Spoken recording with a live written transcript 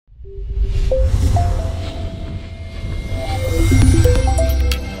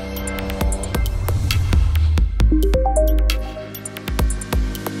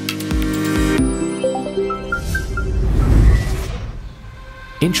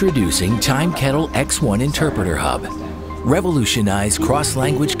Introducing Timekettle X1 Interpreter Hub. Revolutionize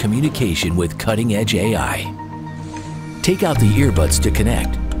cross-language communication with cutting-edge AI. Take out the earbuds to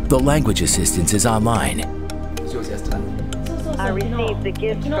connect. The language assistance is online. I received the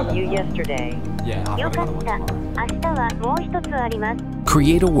gift from you yesterday.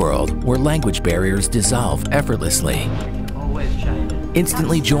 Create a world where language barriers dissolve effortlessly.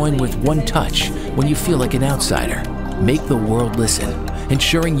 Instantly join with one touch when you feel like an outsider. Make the world listen,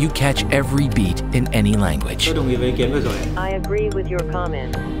 ensuring you catch every beat in any language. I agree with your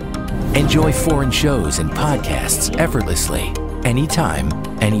comment. Enjoy foreign shows and podcasts effortlessly, anytime,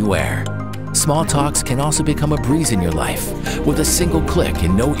 anywhere. Small talks can also become a breeze in your life with a single click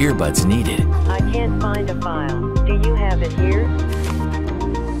and no earbuds needed. I can't find a file. Do you have it here?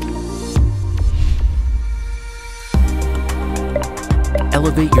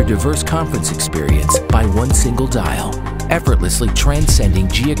 Elevate your diverse conference experience by one single dial, effortlessly transcending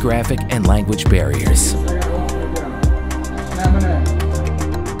geographic and language barriers.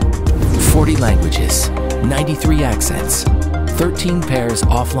 40 languages, 93 accents, 13 pairs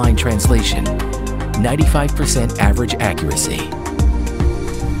offline translation, 95% average accuracy.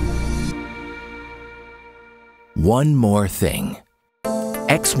 One more thing.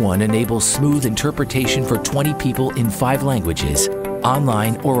 X1 enables smooth interpretation for 20 people in 5 languages,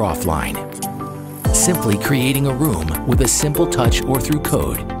 online or offline. Simply creating a room with a simple touch or through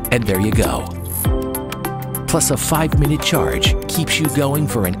code, and there you go. Plus a 5-minute charge keeps you going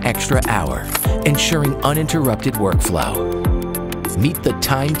for an extra hour, ensuring uninterrupted workflow. Meet the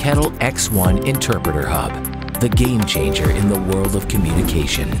Timekettle X1 Interpreter Hub, the game changer in the world of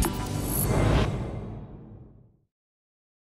communication.